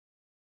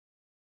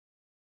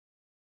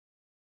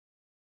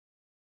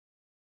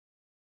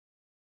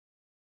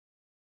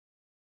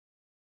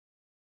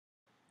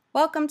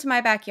Welcome to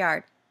my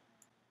backyard.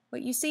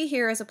 What you see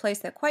here is a place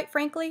that, quite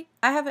frankly,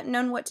 I haven't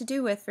known what to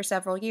do with for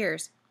several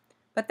years.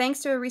 But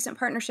thanks to a recent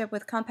partnership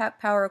with Compact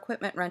Power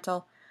Equipment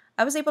Rental,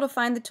 I was able to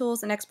find the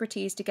tools and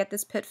expertise to get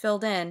this pit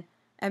filled in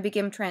and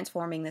begin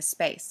transforming this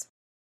space.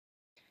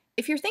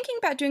 If you're thinking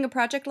about doing a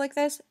project like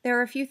this, there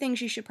are a few things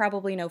you should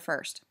probably know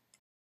first.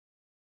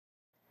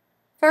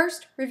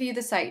 First, review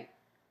the site.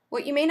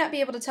 What you may not be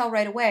able to tell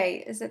right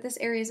away is that this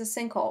area is a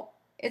sinkhole.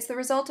 It's the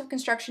result of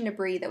construction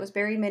debris that was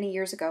buried many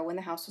years ago when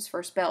the house was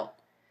first built.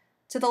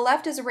 To the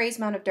left is a raised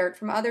mound of dirt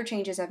from other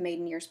changes I've made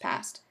in years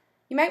past.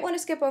 You might want to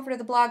skip over to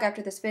the blog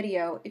after this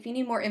video if you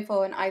need more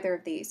info on either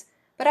of these,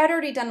 but I'd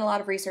already done a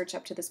lot of research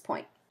up to this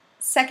point.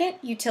 Second,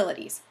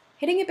 utilities.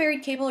 Hitting a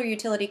buried cable or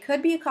utility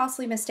could be a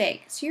costly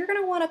mistake, so you're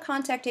going to want to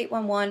contact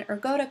 811 or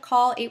go to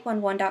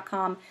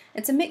call811.com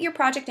and submit your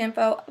project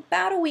info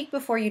about a week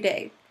before you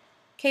dig.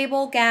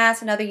 Cable,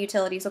 gas, and other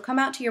utilities will come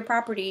out to your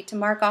property to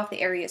mark off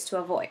the areas to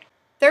avoid.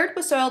 Third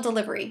was soil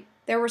delivery.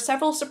 There were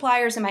several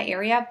suppliers in my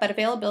area, but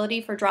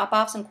availability for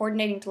drop-offs and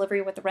coordinating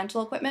delivery with the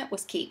rental equipment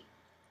was key.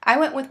 I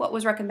went with what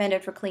was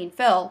recommended for clean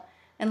fill,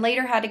 and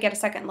later had to get a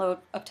second load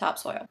of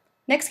topsoil.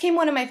 Next came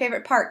one of my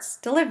favorite parts,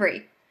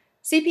 delivery.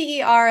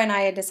 CPER and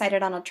I had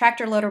decided on a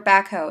tractor loader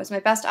backhoe as my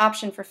best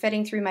option for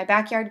fitting through my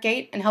backyard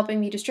gate and helping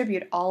me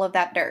distribute all of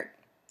that dirt.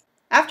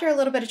 After a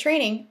little bit of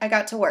training, I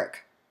got to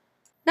work.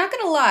 Not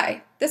gonna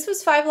lie, this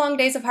was 5 long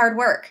days of hard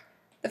work.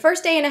 The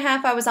first day and a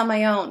half I was on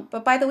my own,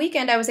 but by the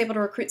weekend I was able to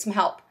recruit some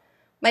help.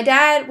 My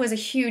dad was a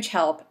huge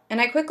help, and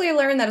I quickly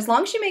learned that as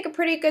long as you make a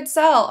pretty good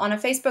sell on a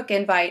Facebook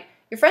invite,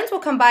 your friends will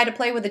come by to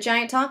play with a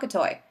giant Tonka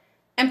toy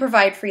and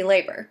provide free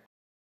labor.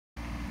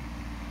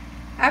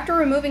 After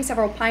removing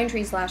several pine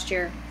trees last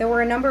year, there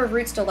were a number of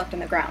roots still left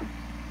in the ground.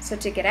 So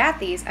to get at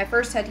these, I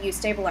first had to use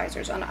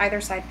stabilizers on either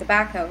side of the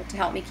backhoe to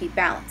help me keep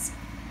balance.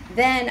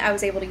 Then I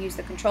was able to use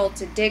the control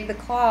to dig the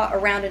claw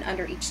around and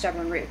under each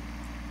stubborn root.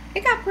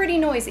 It got pretty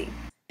noisy.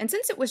 And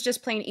since it was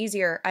just plain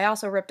easier, I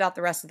also ripped out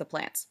the rest of the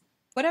plants.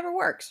 Whatever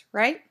works,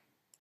 right?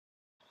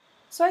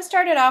 So I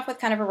started off with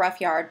kind of a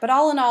rough yard, but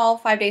all in all,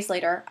 5 days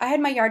later, I had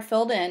my yard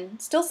filled in,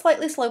 still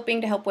slightly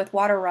sloping to help with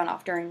water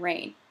runoff during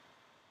rain.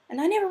 And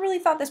I never really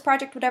thought this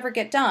project would ever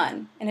get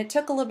done, and it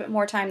took a little bit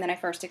more time than I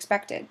first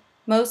expected,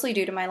 mostly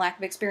due to my lack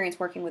of experience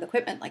working with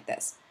equipment like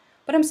this.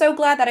 But I'm so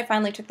glad that I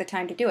finally took the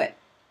time to do it.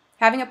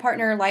 Having a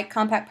partner like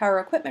Compact Power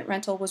Equipment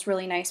Rental was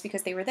really nice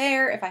because they were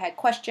there if I had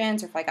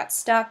questions or if I got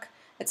stuck,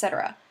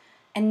 etc.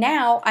 And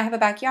now I have a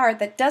backyard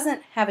that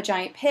doesn't have a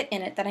giant pit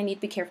in it that I need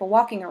to be careful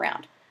walking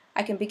around.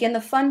 I can begin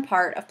the fun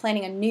part of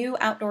planning a new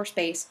outdoor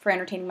space for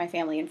entertaining my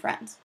family and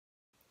friends.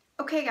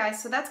 Okay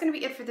guys, so that's going to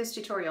be it for this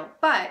tutorial,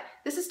 but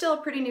this is still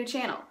a pretty new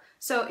channel.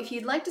 So if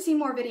you'd like to see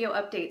more video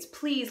updates,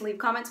 please leave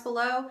comments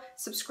below,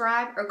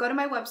 subscribe, or go to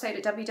my website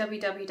at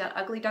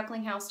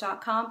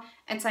www.uglyducklinghouse.com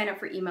and sign up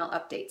for email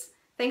updates.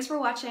 Thanks for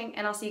watching,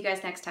 and I'll see you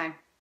guys next time.